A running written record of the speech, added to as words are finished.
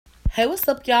Hey, what's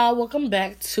up, y'all? Welcome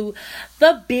back to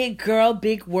the Big Girl,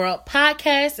 Big World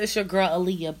podcast. It's your girl,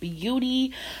 Aaliyah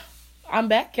Beauty. I'm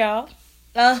back, y'all.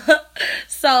 Uh,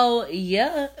 so,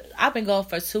 I've been gone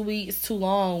for 2 weeks, 2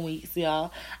 long weeks,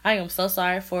 y'all. I am so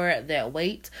sorry for that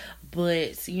wait,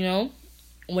 but,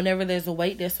 whenever there's a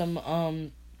wait, there's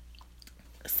some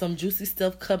juicy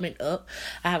stuff coming up.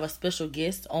 I have a special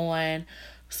guest on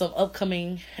some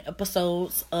upcoming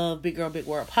episodes of Big Girl, Big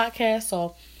World podcast,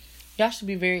 so y'all should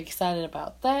be very excited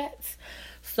about that.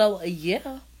 So,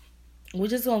 we're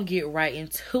just gonna get right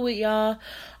into it, y'all.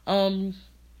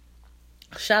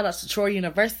 Shout out to Troy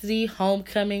University.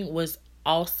 Homecoming was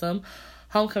awesome.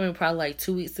 Homecoming probably like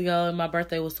 2 weeks ago, and my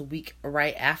birthday was a week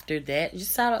right after that.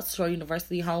 Just shout out to Troy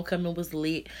University. Homecoming was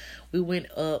lit. We went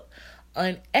up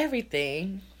on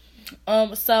everything.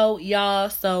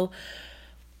 So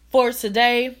for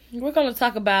today, we're going to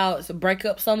talk about some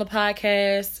breakups on the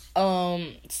podcast.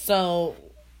 So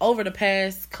over the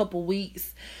past couple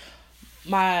weeks,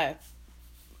 my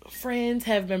friends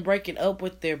have been breaking up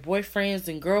with their boyfriends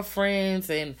and girlfriends,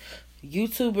 and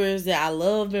YouTubers that I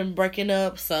love been breaking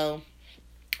up. So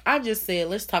I just said,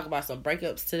 let's talk about some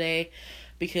breakups today,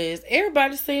 because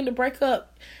everybody's saying to break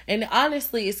up. And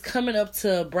honestly, it's coming up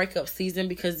to breakup season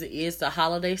because it is the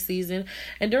holiday season.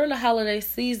 And during the holiday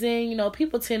season,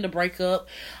 people tend to break up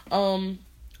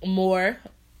more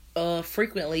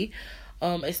frequently,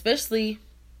 especially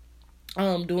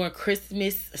during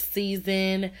Christmas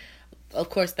season. Of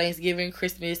course, Thanksgiving,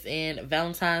 Christmas, and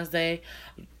Valentine's Day.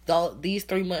 These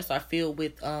 3 months are filled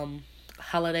with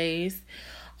holidays.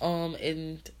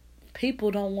 And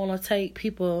people don't want to take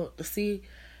people to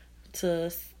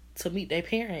meet their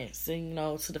parents and,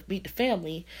 to meet the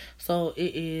family. So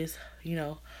it is,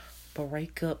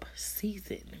 breakup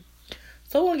season.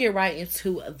 So we'll get right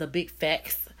into the big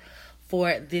facts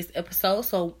for this episode.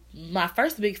 So my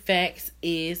first big facts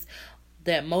is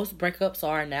that most breakups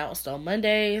are announced on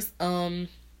Mondays. I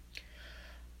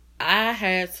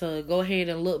had to go ahead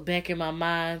and look back in my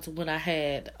mind when I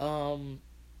had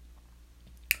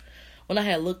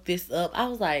looked this up. I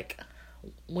was like,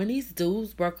 when these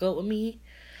dudes broke up with me,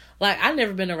 like, I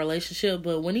never been in a relationship,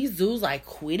 but when these dudes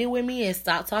quit it with me and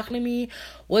stopped talking to me,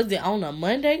 was it on a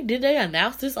Monday? Did they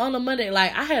announce this on a Monday?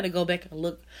 Like, I had to go back and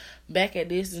look back at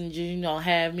this and just,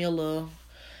 have me a little,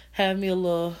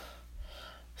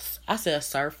 I said a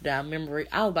surf down memory.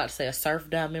 I was about to say a surf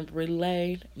down memory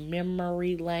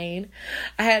lane.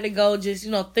 I had to go just,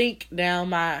 think down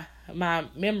my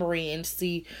memory and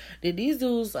see, did these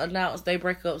dudes announce they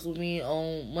breakups with me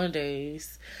on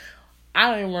Mondays? I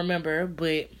don't even remember,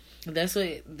 but that's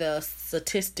what the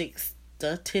statistics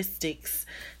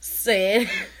said.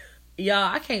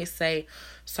 Y'all, I can't say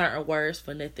certain words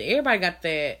for nothing. Everybody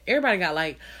got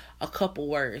a couple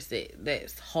words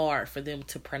that's hard for them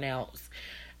to pronounce,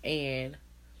 and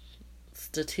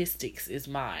statistics is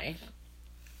mine.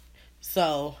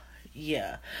 So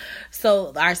yeah.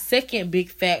 So our second big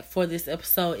fact for this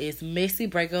episode is messy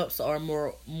breakups are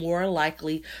more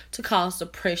likely to cause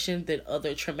depression than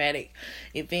other traumatic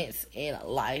events in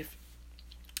life.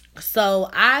 So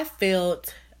I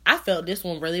felt this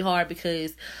one really hard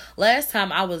because last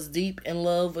time I was deep in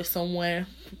love with someone,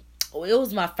 it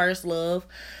was my first love.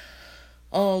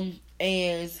 And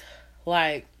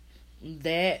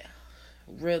that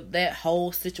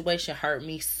whole situation hurt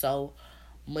me so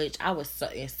much. I was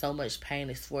in so much pain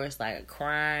as far as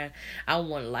crying. I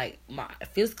wanted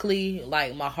physically,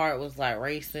 my heart was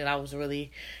racing. I was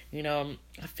really,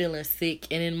 feeling sick,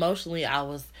 and emotionally I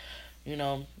was,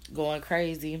 going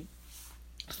crazy.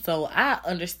 So I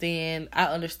understood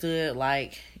that.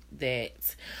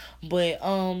 But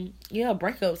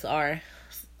breakups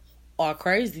are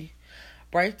crazy.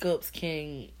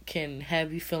 Breakups can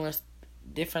have you feeling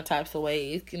different types of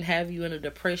ways. It can have you in a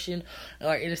depression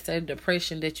or in a state of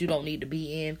depression that you don't need to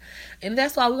be in. And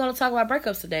that's why we're going to talk about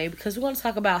breakups today, because we're going to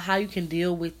talk about how you can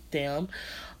deal with them,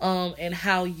 and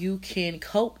how you can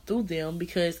cope through them,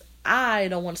 because I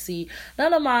don't want to see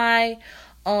none of my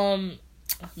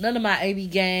AB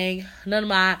gang, none of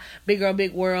my Big Girl,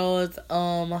 Big World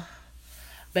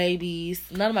babies,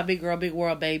 none of my Big Girl, Big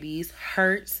World babies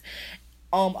hurts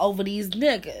over these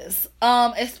niggas.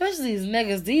 Especially these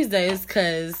niggas these days,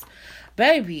 cause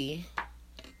baby,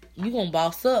 you gonna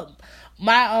boss up.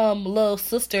 My little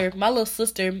sister, when I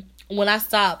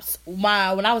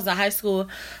was in high school,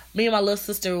 me and my little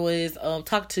sister was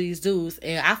talking to these dudes,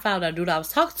 and I found out the dude I was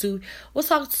talking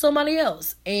to somebody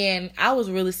else, and I was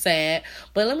really sad.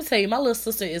 But let me tell you, my little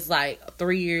sister is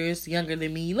 3 years younger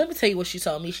than me. Let me tell you what she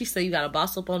told me. She said, you gotta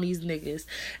boss up on these niggas,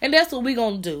 and that's what we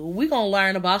gonna do. We gonna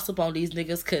learn to boss up on these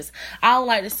niggas, cause I don't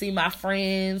like to see my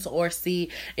friends or see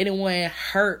anyone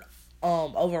hurt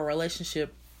over a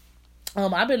relationship.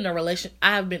 I've been in a relation.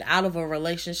 I have been out of a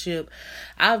relationship.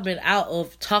 I've been out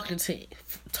of talking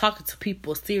to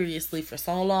people seriously for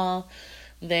so long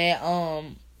that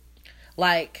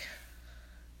like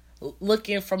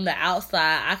looking from the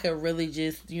outside, I could really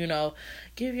just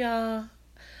give y'all.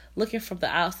 Looking from the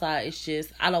outside, it's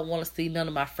just I don't want to see none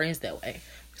of my friends that way.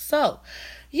 So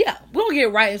yeah, we're gonna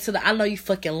get right into the I Know You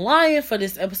Fucking Lying for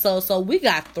this episode. So we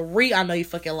got 3 I Know You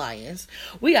Fucking Lyings.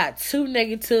 We got 2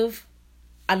 negative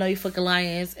I Know You Fucking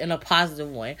Lyings and a positive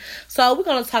one. So we're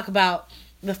gonna talk about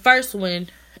the first one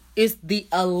is the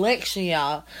election,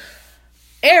 y'all.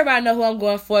 Everybody know who I'm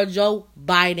going for. Joe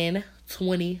Biden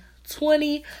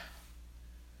 2020.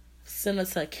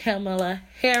 Senator Kamala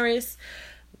Harris,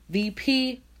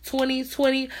 VP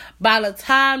 2020. By the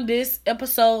time this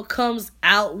episode comes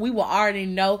out, we will already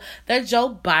know that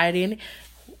Joe Biden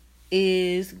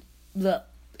is the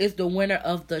winner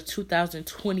of the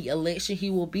 2020 election. He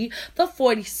will be the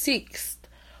 46th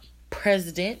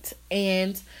president,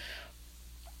 and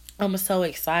I'm so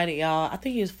excited, y'all. I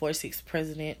think he was 46th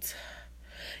president.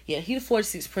 Yeah, he the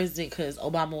 46th president because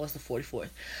Obama was the 44th.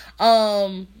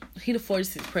 He the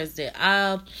 46th president.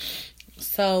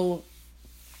 So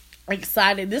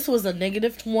excited. This was a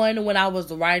negative one when I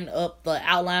was writing up the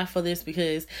outline for this,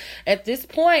 because at this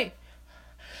point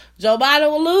Joe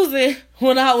Biden was losing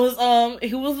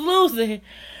he was losing.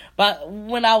 But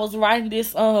when I was writing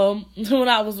this outline,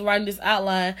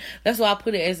 that's why I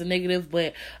put it as a negative.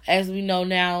 But as we know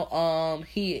now,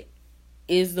 he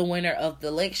is the winner of the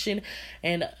election,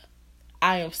 and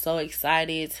I am so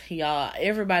excited, y'all.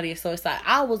 Everybody is so excited.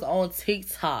 I was on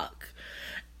TikTok,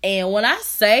 and when I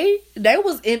say they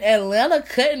was in Atlanta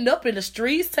cutting up in the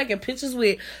streets, taking pictures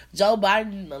with Joe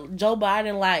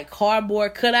Biden like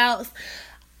cardboard cutouts.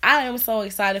 I am so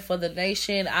excited for the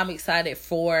nation. I'm excited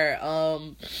for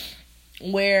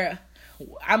where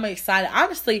I'm excited.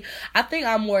 Honestly, I think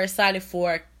I'm more excited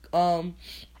for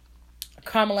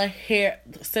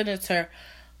Senator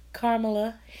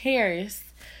Kamala Harris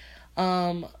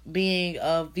being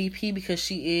a VP, because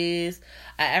she is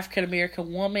an African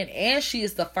American woman and she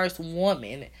is the first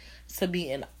woman to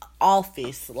be in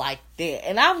office like that.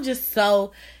 And I'm just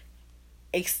so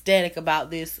ecstatic about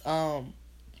this,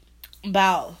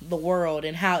 about the world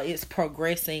and how it's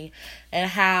progressing, and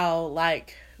how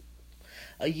like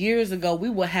years ago we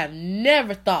would have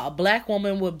never thought a black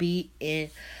woman would be in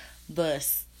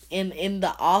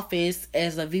the office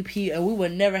as a VP, and we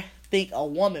would never think a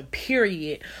woman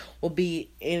period will be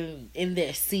in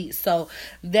that seat. So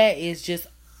that is just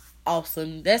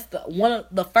awesome. That's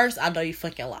the first I Know You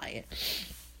Fucking Lying.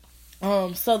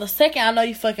 So the second I Know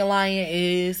You Fucking Lying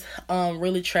is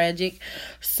really tragic.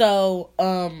 So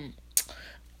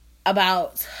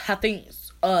about I think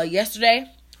yesterday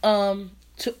or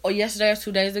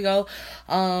 2 days ago,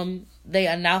 they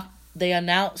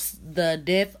announced the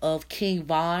death of King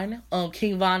Von.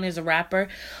 King Von is a rapper.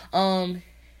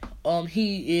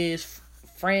 He is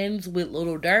friends with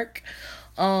Lil Durk.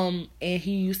 And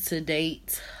he used to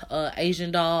date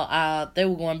Asian Doll. They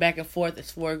were going back and forth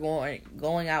as for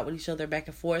going out with each other back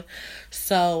and forth.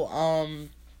 So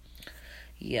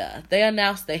yeah, they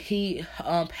announced that he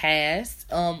passed.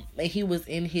 And he was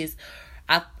in his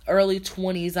early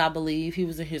 20s, I believe. He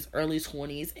was in his early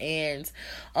 20s, and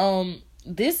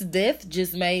this death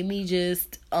just made me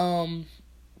just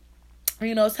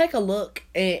take a look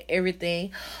at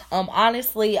everything.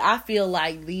 Honestly, I feel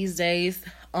like these days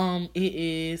it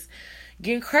is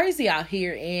getting crazy out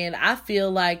here, and I feel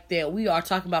like that we are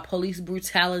talking about police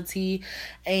brutality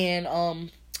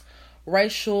and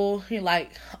racial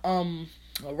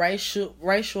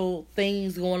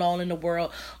things going on in the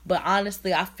world. But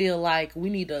honestly, I feel like we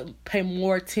need to pay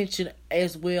more attention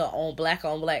as well on black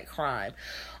crime.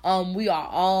 We are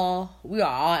all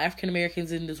African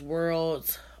Americans in this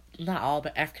world. Not all,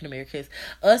 but African Americans.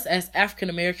 Us as African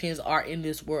Americans are in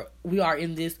this world. We are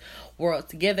in this world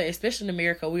together, especially in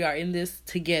America. We are in this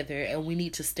together, and we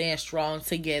need to stand strong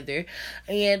together.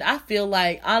 And I feel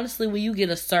like, honestly, when you get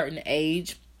a certain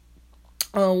age,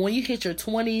 when you hit your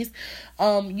 20s,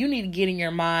 you need to get in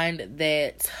your mind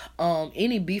that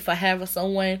any beef I have with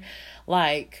someone,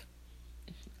 like,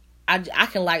 I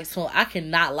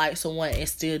cannot like someone and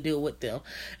still deal with them,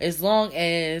 as long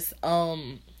as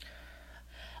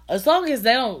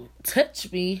they don't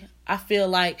touch me. I feel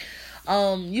like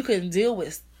you can deal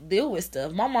with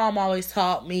stuff. My mom always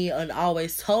taught me and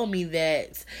always told me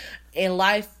that in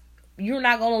life you're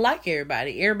not gonna like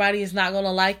everybody. Everybody is not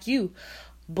gonna like you.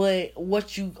 But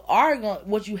what you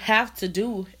have to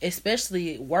do,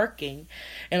 especially working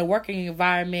in a working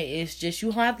environment, is just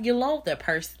you don't have to get along with that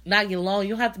person. Not get along. You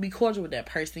don't have to be cordial with that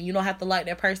person. You don't have to like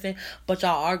that person, but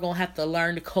y'all are gonna have to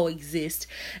learn to coexist.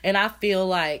 And I feel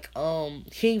like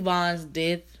King Von's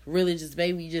death really just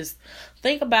made me just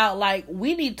think about, like,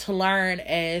 we need to learn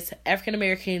as African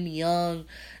American young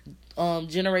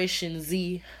Generation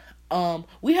Z.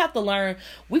 We have to learn.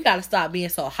 We got to stop being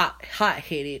so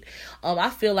hot-headed. I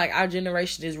feel like our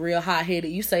generation is real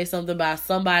hot-headed. You say something about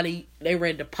somebody, they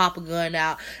ready to pop a gun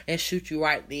out and shoot you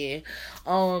right there.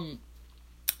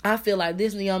 I feel like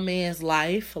this young man's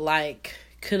life, like,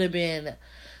 could have been.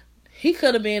 He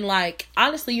could have been, like,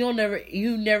 honestly, you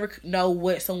never know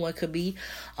what someone could be.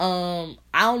 I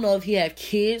don't know if he had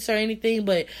kids or anything,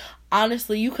 but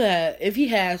honestly, you could have, if he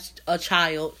has a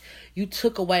child, you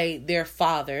took away their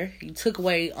father. You took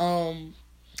away a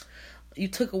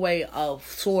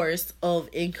source of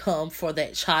income for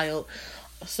that child.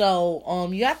 So,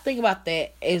 you have to think about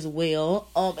that as well.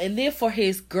 And then for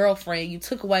his girlfriend, you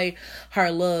took away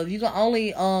her love. You can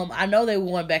only, I know they were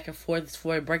going back and forth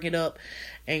for breaking up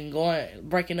and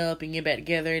get back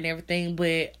together and everything.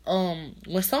 But,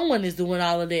 when someone is doing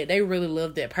all of that, they really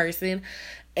love that person.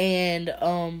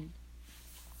 And,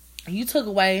 you took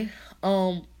away,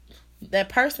 that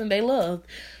person they loved.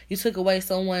 You took away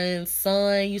someone's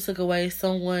son. You took away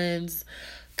someone's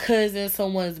cousin,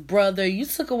 someone's brother. You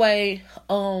took away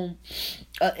an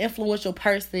influential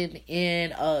person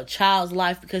in a child's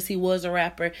life because he was a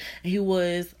rapper and he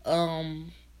was a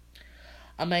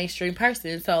mainstream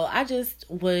person. So I just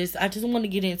want to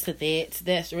get into that.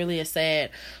 That's really a sad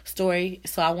story.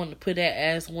 So I want to put that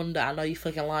as one of the I Know You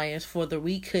Fucking Lions for the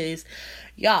week, because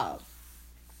y'all,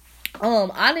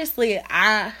 honestly,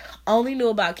 I only knew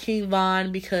about King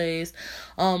Von because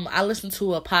I listened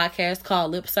to a podcast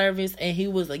called Lip Service, and he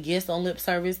was a guest on Lip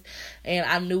Service, and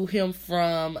I knew him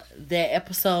from that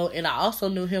episode, and I also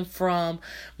knew him from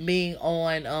being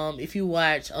on, if you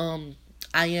watch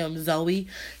I Am Zoe,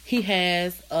 he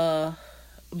has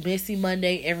Messy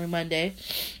Monday every Monday,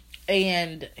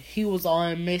 and he was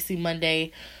on Messy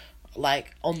Monday,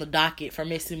 like, on the docket for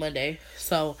Messy Monday.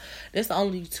 So that's the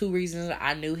only two reasons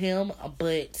I knew him.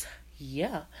 But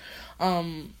yeah,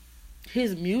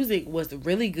 his music was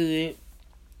really good.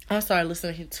 I started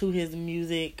listening to his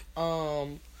music.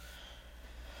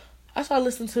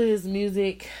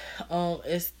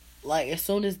 It's like as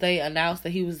soon as they announced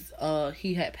that he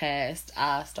had passed,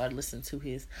 I started listening to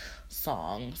his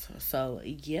songs. So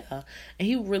yeah, and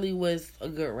he really was a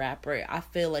good rapper. I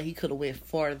feel like he could have went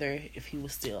farther if he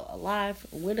was still alive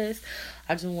with us.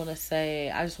 I just want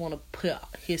to put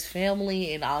his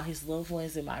family and all his loved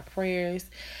ones in my prayers,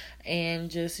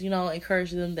 and just, encourage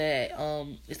them that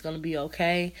it's gonna be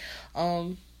okay,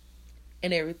 and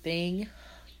everything,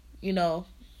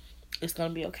 it's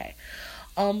gonna be okay.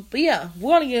 But yeah,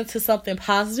 we're gonna get into something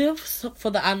positive for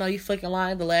the I Know You Fucking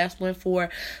Lying. The last one for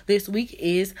this week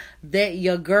is that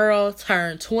your girl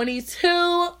turned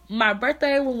 22. My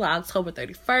birthday was on October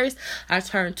 31st. I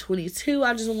turned 22.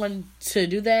 I just wanted to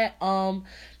do that,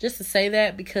 just to say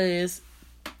that, because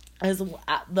as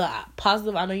the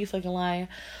positive I Know You Fucking Lying,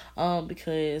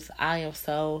 because I am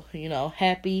so,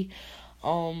 happy.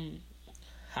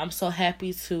 I'm so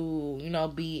happy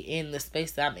to, be in the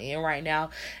space that I'm in right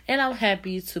now. And I'm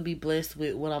happy to be blessed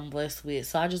with what I'm blessed with.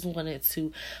 So I just wanted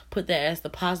to put that as the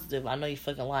positive. I Know You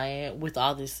Fucking Lying with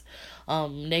all this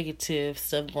negative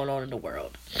stuff going on in the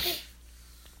world.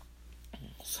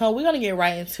 So we're going to get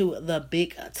right into the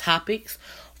big topics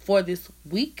for this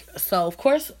week. So, of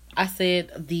course, I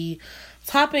said the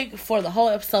topic for the whole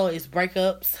episode is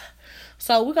breakups.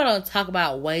 So we're going to talk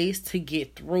about ways to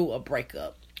get through a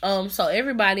breakup. So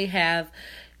everybody have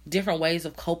different ways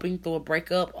of coping through a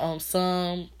breakup. Some,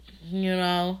 some you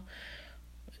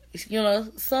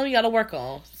gotta work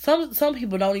on. Some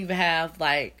people don't even have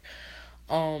like,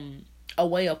 a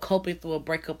way of coping through a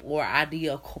breakup or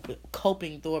idea of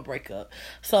coping through a breakup.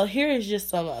 So here is just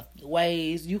some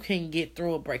ways you can get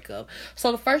through a breakup.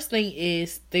 So the first thing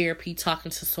is therapy,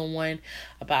 talking to someone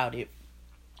about it.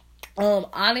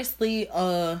 Honestly,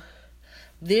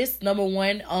 this number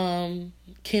one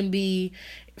can be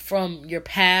from your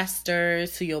pastor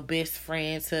to your best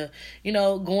friend to,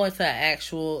 going to an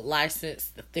actual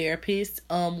licensed therapist.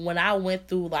 When I went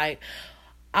through my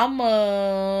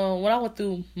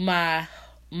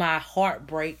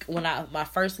heartbreak, my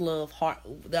first love,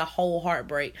 the whole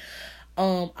heartbreak,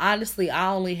 honestly,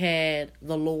 I only had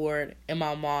the Lord and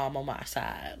my mom on my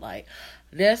side. Like,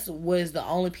 That was the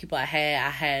only people I had. I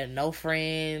had no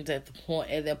friends at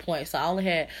that point. So I only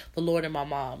had the Lord and my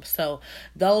mom. So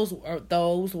those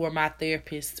were my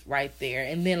therapists right there.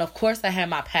 And then of course I had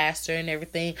my pastor and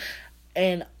everything.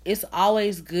 And it's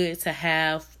always good to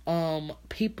have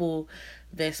people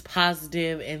that's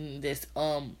positive and this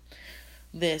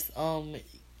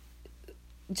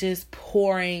just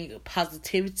pouring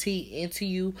positivity into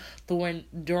you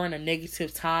during a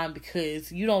negative time, because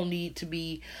you don't need to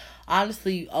be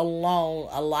honestly alone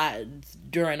a lot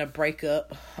during a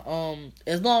breakup,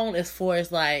 as long as far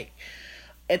as like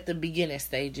at the beginning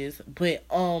stages, but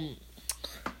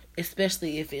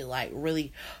especially if it like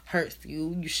really hurts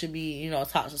you, you should be,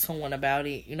 talk to someone about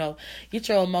it, get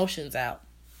your emotions out.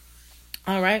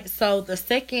 All right, so the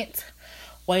second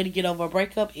way to get over a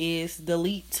breakup is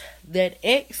delete that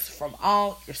ex from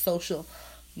all your social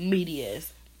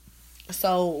medias.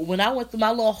 So when I went through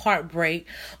my little heartbreak,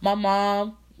 my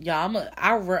mom, I'm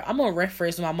gonna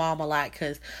reference my mom a lot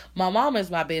because my mom is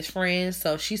my best friend.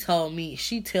 So she tells me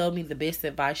the best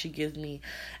advice. She gives me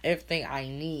everything I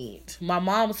need. My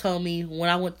mom told me when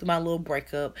I went through my little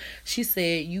breakup, she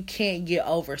said you can't get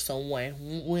over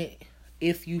someone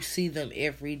if you see them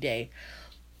every day.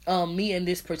 Me and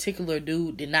this particular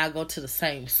dude did not go to the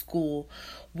same school.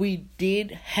 We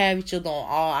did have each other on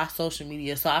all our social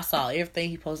media, so I saw everything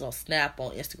he posted on Snap,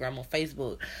 on Instagram, on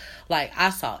Facebook. Like,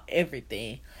 I saw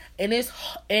everything, and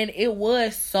it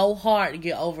was so hard to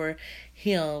get over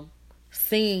him,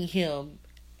 seeing him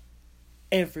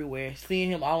everywhere, seeing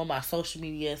him all on my social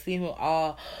media, seeing him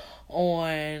all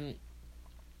on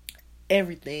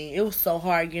everything. It was so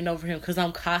hard getting over him because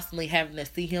I'm constantly having to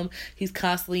see him. He's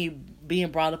constantly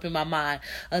being brought up in my mind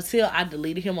until I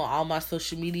deleted him on all my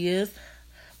social medias.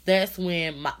 That's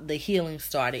when the healing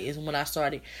started. Is when I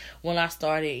started,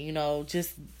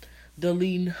 just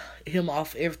deleting him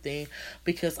off everything.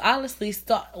 Because honestly,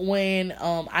 when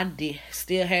I did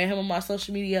still have him on my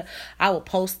social media, I would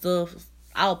post stuff.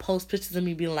 I would post pictures of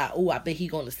me being like, "Oh, I bet he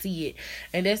gonna see it,"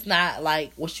 and that's not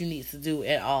like what you need to do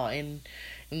at all. And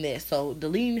that. So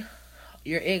deleting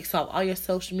your ex off all your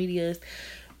social medias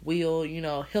will,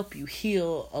 help you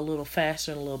heal a little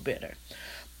faster and a little better.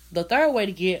 The third way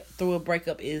to get through a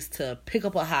breakup is to pick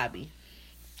up a hobby.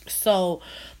 So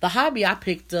the hobby I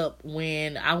picked up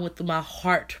when I went through my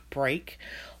heartbreak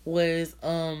was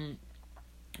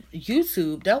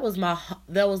YouTube. That was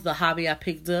the hobby I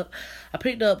picked up. I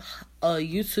picked up a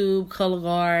YouTube color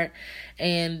guard,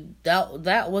 and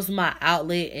that was my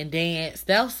outlet in dance.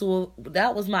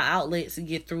 That was my outlet to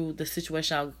get through the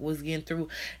situation I was getting through.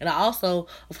 And I also,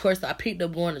 of course, I picked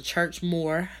up going to church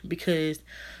more because,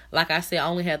 like I said, I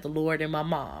only had the Lord and my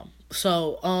mom.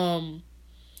 So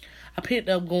I picked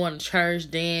up going to church,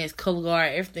 dance, color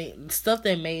guard, everything, stuff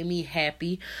that made me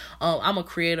happy. I'm a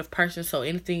creative person, so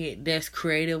anything that's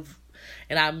creative,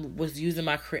 and I was using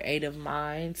my creative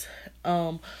mind,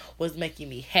 was making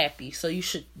me happy. So you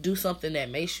should do something that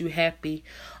makes you happy.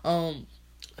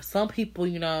 Some people,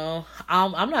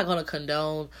 I'm not gonna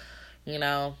condone,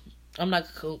 I'm not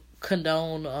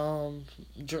condone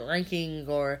drinking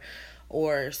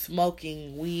or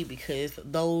smoking weed, because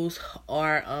those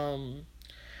are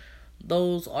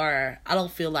I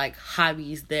don't feel like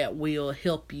hobbies that will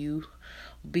help you,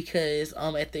 because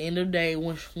at the end of the day,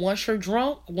 once you're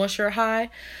drunk, once you're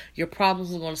high, your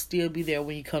problems are going to still be there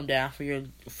when you come down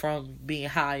from being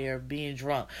high or being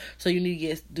drunk. So you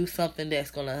need to do something that's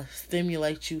going to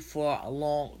stimulate you for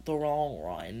the long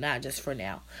run, not just for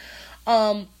now.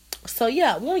 So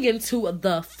yeah, we're going to get into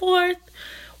the fourth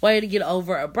way to get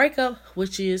over a breakup,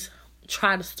 which is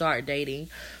try to start dating.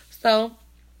 So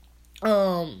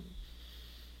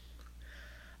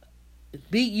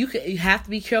you have to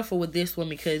be careful with this one,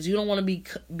 because you don't want to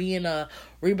be in a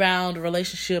rebound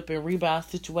relationship and rebound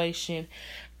situation,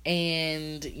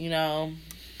 and you don't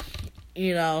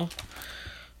want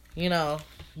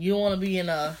to be in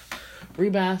a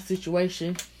rebound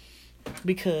situation,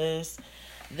 because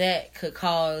that could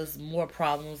cause more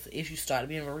problems if you start to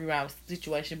be in a rebound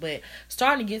situation. But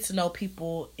starting to get to know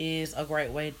people is a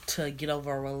great way to get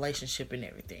over a relationship and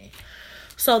everything.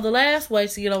 So the last way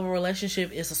to get over a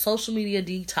relationship is a social media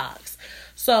detox.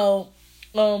 So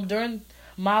during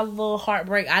my little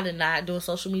heartbreak, I did not do a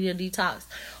social media detox,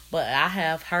 but I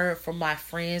have heard from my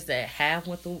friends that have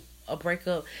went through a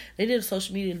breakup. They did a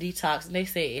social media detox, and they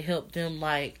said it helped them,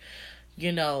 it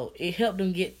helped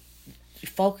them get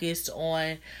focused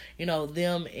on,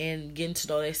 them and getting to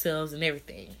know themselves and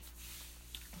everything.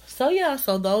 So yeah,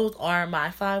 so those are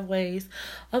my 5 ways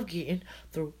of getting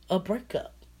through a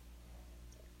breakup.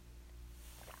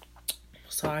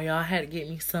 Sorry, y'all, I had to get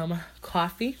me some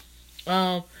coffee.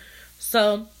 So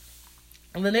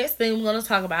And the next thing we're going to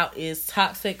talk about is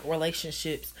toxic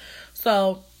relationships.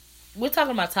 So, we're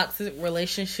talking about toxic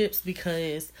relationships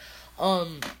because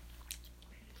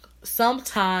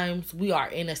sometimes we are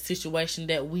in a situation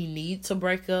that we need to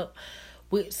break up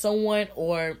with someone,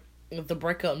 or the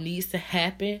breakup needs to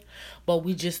happen, but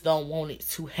we just don't want it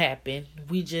to happen.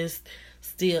 We just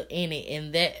still in it,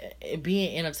 and that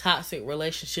being in a toxic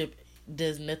relationship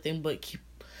does nothing but keep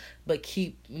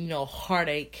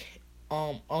heartache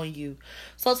on you.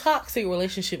 So toxic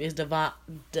relationship is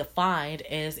defined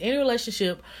as any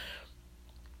relationship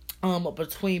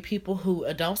between people who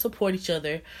don't support each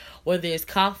other, where there's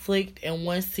conflict and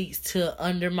one seeks to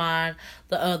undermine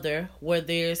the other, where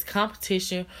there's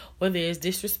competition, where there's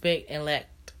disrespect and lack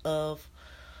of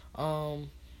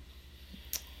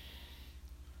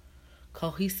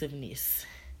cohesiveness.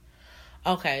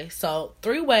 Okay, so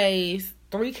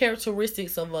three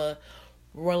characteristics of a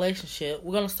relationship.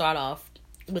 We're going to start off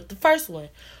with the first one,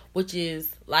 which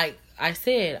is, like I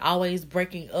said, always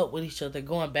breaking up with each other,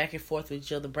 going back and forth with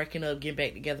each other, breaking up, getting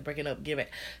back together, breaking up, getting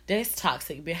back. That's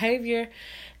toxic behavior,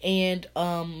 and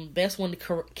that's one of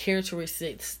the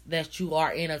characteristics that you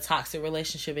are in a toxic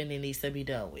relationship and it needs to be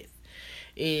done with,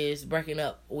 is breaking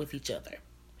up with each other.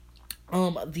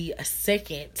 The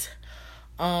second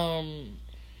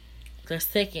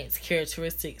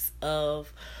characteristics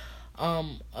of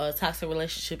a toxic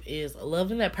relationship is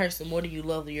loving that person more than you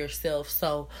love yourself.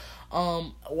 So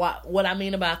what I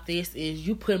mean about this is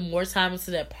you put more time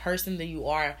into that person than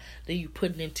you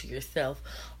putting into yourself.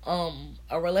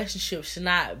 A relationship should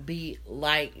not be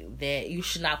like that. You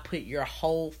should not put your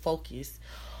whole focus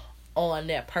on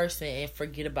that person and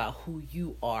forget about who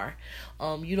you are.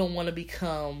 You don't want to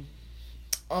become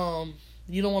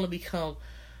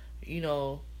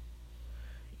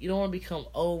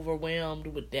overwhelmed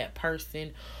with that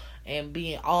person and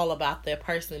being all about that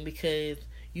person, because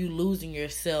you losing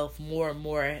yourself more and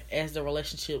more as the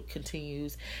relationship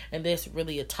continues. And that's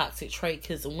really a toxic trait,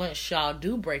 because once y'all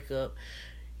do break up,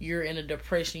 you're in a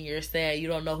depression, you're sad, you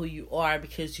don't know who you are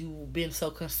because you've been so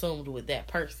consumed with that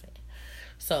person.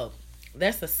 So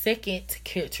that's the second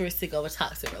characteristic of a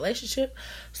toxic relationship.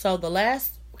 So the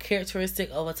last characteristic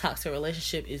of a toxic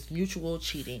relationship is mutual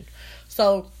cheating.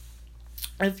 So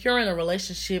if you're in a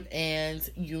relationship and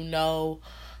you know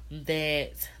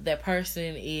that that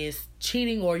person is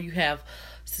cheating, or you have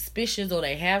suspicions, or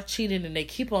they have cheated and they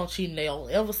keep on cheating, they don't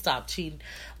ever stop cheating,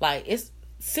 like it's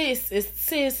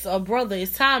sis or brother,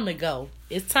 it's time to go.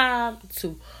 It's time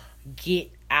to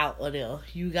get out of there.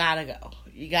 You gotta go.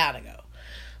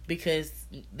 Because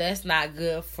that's not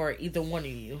good for either one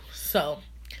of you. So,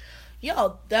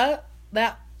 that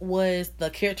was the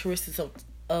characteristics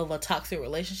of a toxic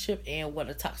relationship and what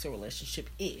a toxic relationship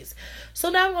is. So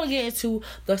now I'm going to get into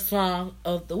the song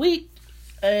of the week.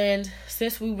 And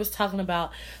since we was talking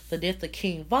about the death of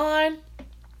King Von,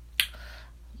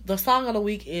 the song of the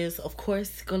week is, of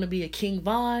course, going to be a King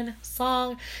Von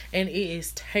song, and it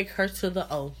is Take Her to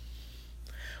the O.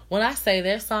 When I say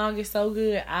that song is so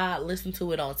good, I listened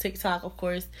to it on TikTok, of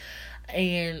course,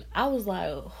 and I was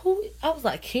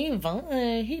like, King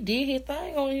Von, he did his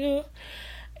thing on here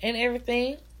and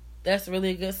everything. That's really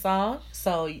a good song.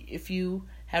 So if you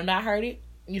have not heard it,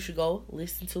 you should go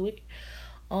listen to it.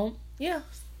 Yeah.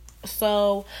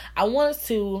 So I wanted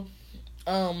to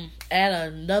add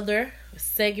another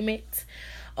segment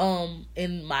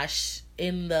in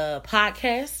the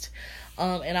podcast,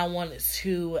 and I wanted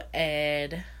to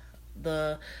add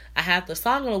I have the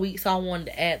song of the week, so I wanted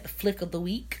to add the flick of the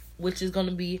week, which is going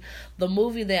to be the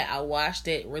movie that I watched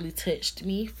that really touched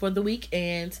me for the week.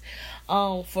 And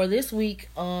for this week,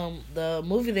 the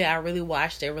movie that I really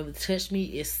watched that really touched me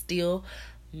is still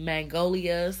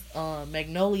Magnolias. Yeah,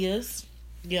 Magnolias.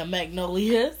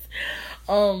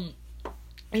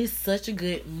 It's such a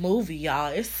good movie,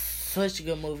 y'all. It's such a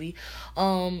good movie.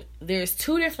 There's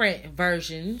two different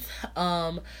versions.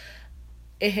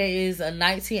 It is a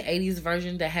 1980s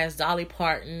version that has Dolly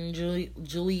Parton,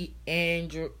 Julia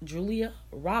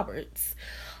Roberts.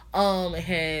 It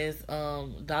has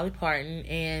Dolly Parton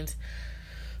and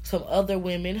some other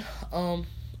women.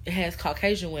 It has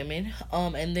Caucasian women.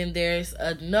 And then there's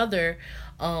another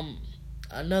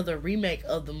remake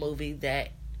of the movie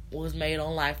that was made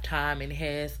on Lifetime, and it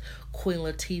has Queen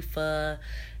Latifah,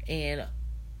 and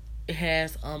it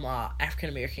has African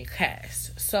American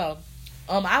cast. So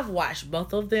I've watched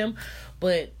both of them,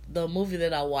 but the movie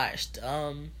that I watched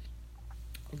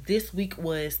this week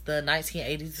was the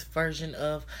 1980s version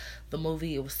of the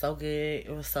movie. It was so good.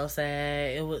 It was so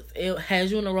sad. It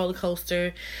has you on a roller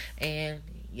coaster, and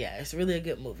yeah, it's really a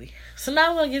good movie. So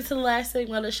now we're gonna get to the last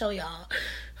segment of the show, y'all.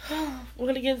 We're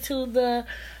gonna get to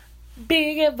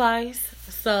big advice.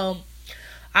 So,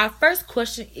 our first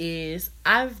question is,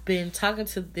 I've been talking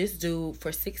to this dude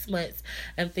for 6 months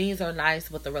and things are nice,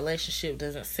 but the relationship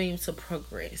doesn't seem to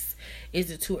progress.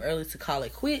 Is it too early to call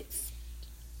it quits?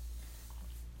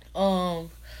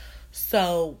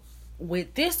 So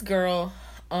with this girl,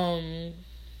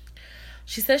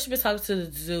 she said she's been talking to the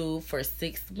dude for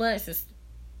 6 months and stuff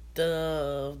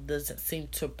doesn't seem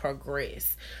to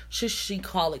progress. Should she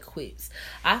call it quits?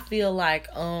 I feel like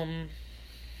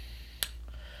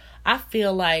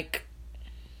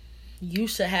you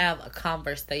should have a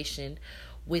conversation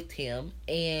with him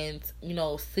and,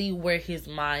 see where his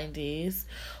mind is.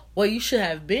 Well, you should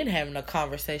have been having a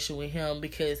conversation with him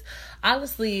because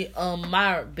honestly,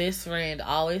 my best friend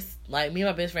always, like, me and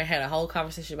my best friend had a whole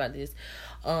conversation about this.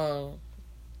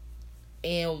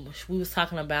 And we was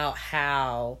talking about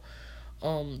how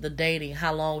the dating,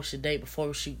 how long we should date before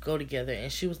we should go together,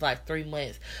 and she was like 3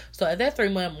 months. So at that 3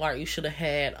 month mark, you should have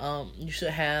had a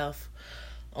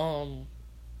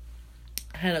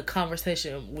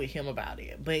conversation with him about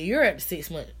it. But you're at the 6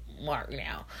 month mark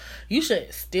now. You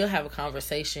should still have a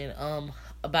conversation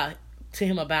about to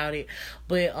him about it.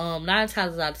 But 9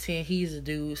 times out of 10, he's a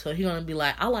dude, so he's gonna be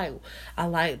like, I like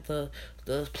the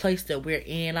place that we're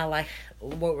in. I like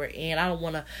what we're in. I don't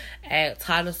want to add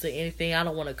titles to anything. I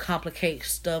don't want to complicate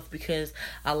stuff because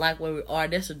I like where we are.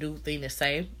 That's a dude thing to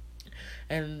say.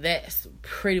 And that's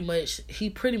pretty much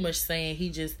saying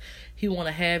he want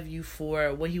to have you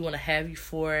for what he want to have you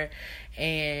for,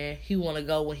 and he want to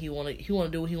go when he want to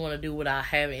do what he want to do without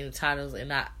having any titles and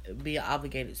not being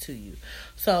obligated to you.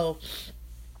 So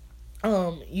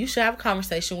you should have a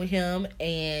conversation with him,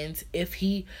 and if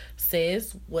he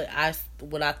says what I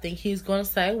think he's gonna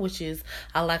say, which is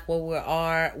I like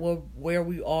where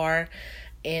we are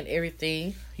and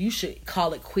everything, you should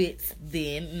call it quits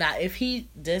then. Now, if he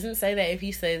doesn't say that, if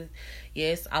he says,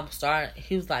 yes,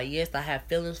 he was like, yes, I have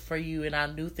feelings for you, and I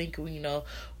do think, we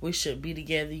should be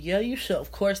together. Yeah, you should,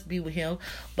 of course, be with him.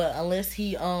 But unless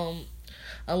he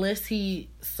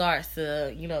starts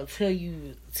to, tell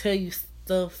you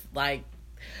stuff like,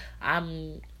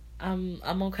 I'm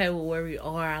okay with where we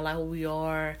are. I like where we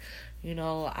are.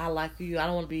 I like you. I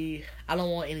don't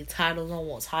want any titles. I don't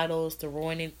want titles to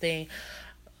ruin anything.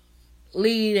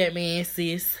 Leave that man,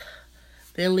 sis.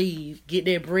 Then leave. Get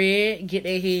that bread, get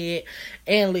that head,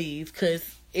 and leave.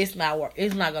 Because it's not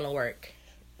going to work.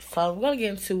 So we're going to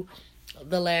get into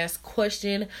the last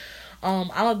question. I'm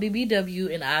a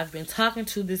BBW, and I've been talking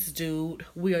to this dude.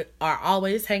 We are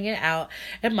always hanging out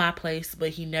at my place,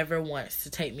 but he never wants to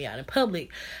take me out in public.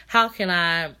 How can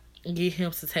I get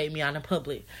him to take me out in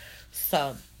public?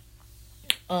 So,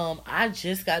 I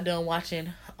just got done watching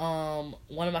one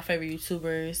of my favorite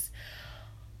YouTubers.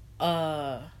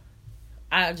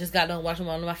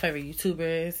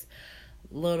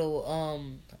 Little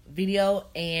video,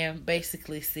 and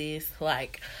basically says,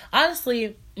 like,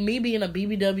 honestly, me being a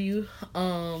BBW,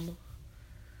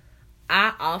 I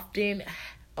often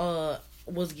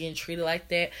was getting treated like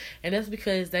that, and that's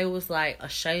because they was like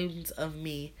ashamed of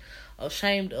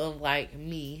like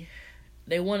me.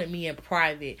 They wanted me in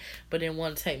private, but didn't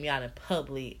want to take me out in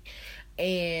public.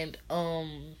 And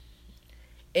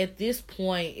at this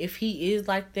point, if he is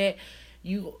like that,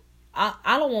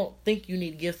 I don't think you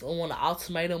need to give someone an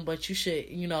ultimatum, but you should,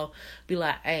 be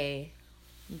like, hey,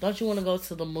 don't you want to go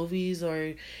to the movies, or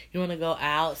you want to go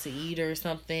out to eat or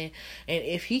something? And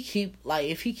if he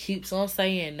keeps on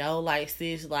saying no, like,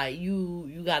 sis, like,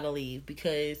 you gotta leave,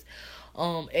 because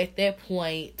at that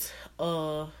point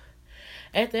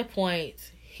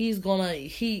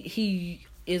he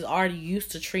is already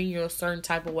used to treating you a certain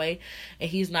type of way, and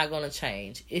he's not gonna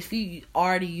change. If he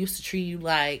already used to treat you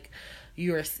like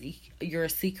you're a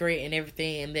secret and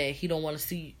everything, and that he don't want to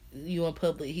see you in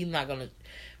public, he's not gonna.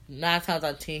 9 times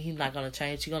out of 10, he's not gonna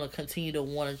change. He's gonna continue to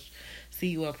want to see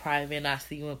you in private and not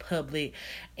see you in public.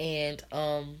 And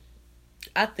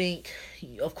I think,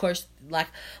 of course, like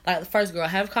the first girl,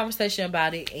 have a conversation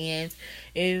about it. And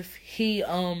if he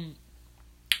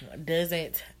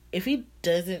doesn't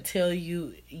tell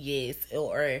you yes,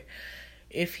 or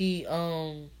if he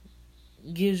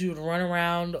gives you the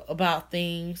runaround about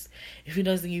things, if he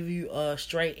doesn't give you a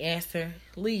straight answer,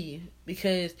 leave,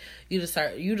 because you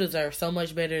deserve so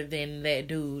much better than that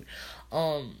dude.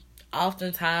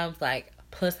 Oftentimes, like,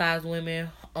 plus size women,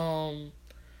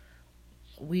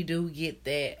 we do get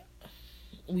that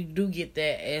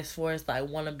as far as, like,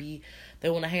 they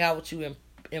want to hang out with you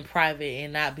in private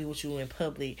and not be with you in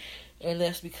public. And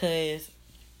that's because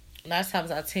 9 times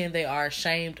out of 10 they are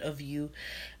ashamed of you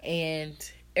and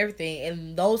everything.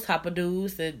 And those type of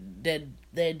dudes that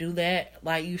that do that,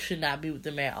 like, you should not be with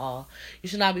them at all. You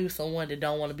should not be with someone that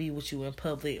don't want to be with you in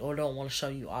public or don't want to show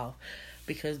you off.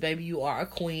 Because, baby, you are a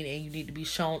queen and you need to be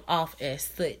shown off as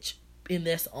such. And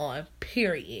that's on,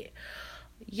 period.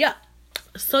 Yeah.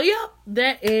 So, yeah,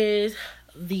 that is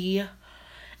the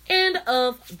end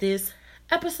of this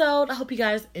episode. I hope you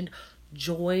guys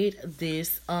enjoyed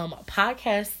this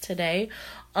podcast today.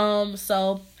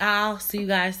 So I'll see you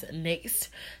guys next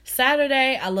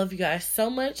Saturday. I love you guys so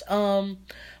much.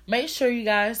 Make sure you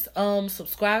guys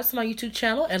subscribe to my YouTube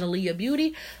channel at Aaliyah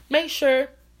Beauty. Make sure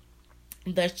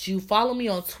that you follow me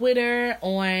on Twitter,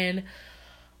 on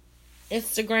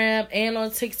Instagram, and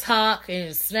on TikTok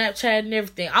and Snapchat and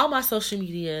everything. All my social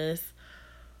medias.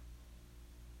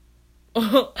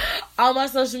 All my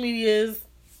social medias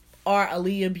are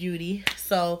Aaliyah Beauty.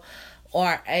 So,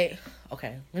 okay,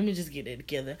 let me just get it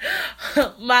together.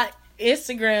 My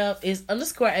Instagram is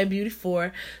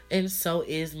 _abeauty4, and so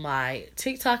is my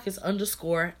TikTok is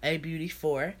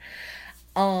 _abeauty4.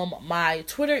 My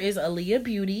Twitter is Aaliyah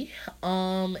Beauty.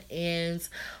 And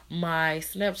my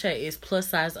Snapchat is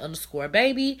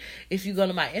 +size_baby. If you go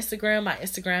to my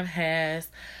Instagram has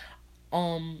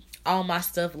all my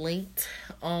stuff linked.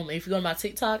 If you go to my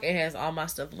TikTok, it has all my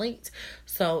stuff linked.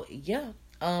 So yeah.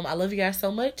 I love you guys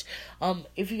so much.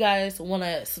 If you guys want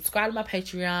to subscribe to my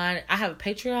Patreon, I have a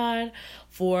Patreon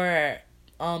for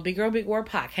Big Girl Big Word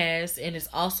podcast, and it's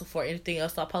also for anything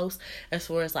else I post, as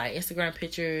far as like Instagram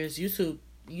pictures, YouTube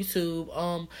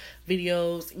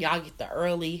videos. Y'all get the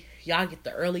early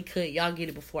cut. Y'all get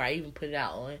it before I even put it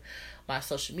out on my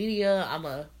social media. I'm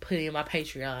gonna put it in my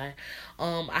Patreon.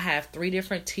 I have 3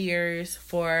 different tiers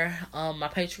for my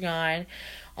Patreon.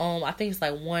 I think it's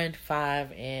like 1,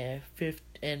 5, and 5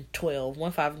 and 12.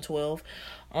 1, 5, and 12.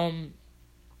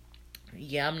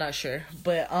 Yeah, I'm not sure.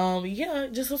 But yeah,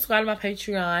 just subscribe to my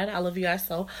Patreon. I love you guys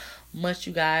so much,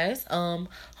 you guys. Hope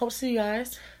to see you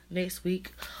guys next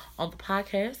week on the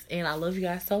podcast. And I love you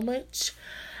guys so much.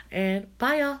 And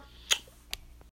bye, y'all.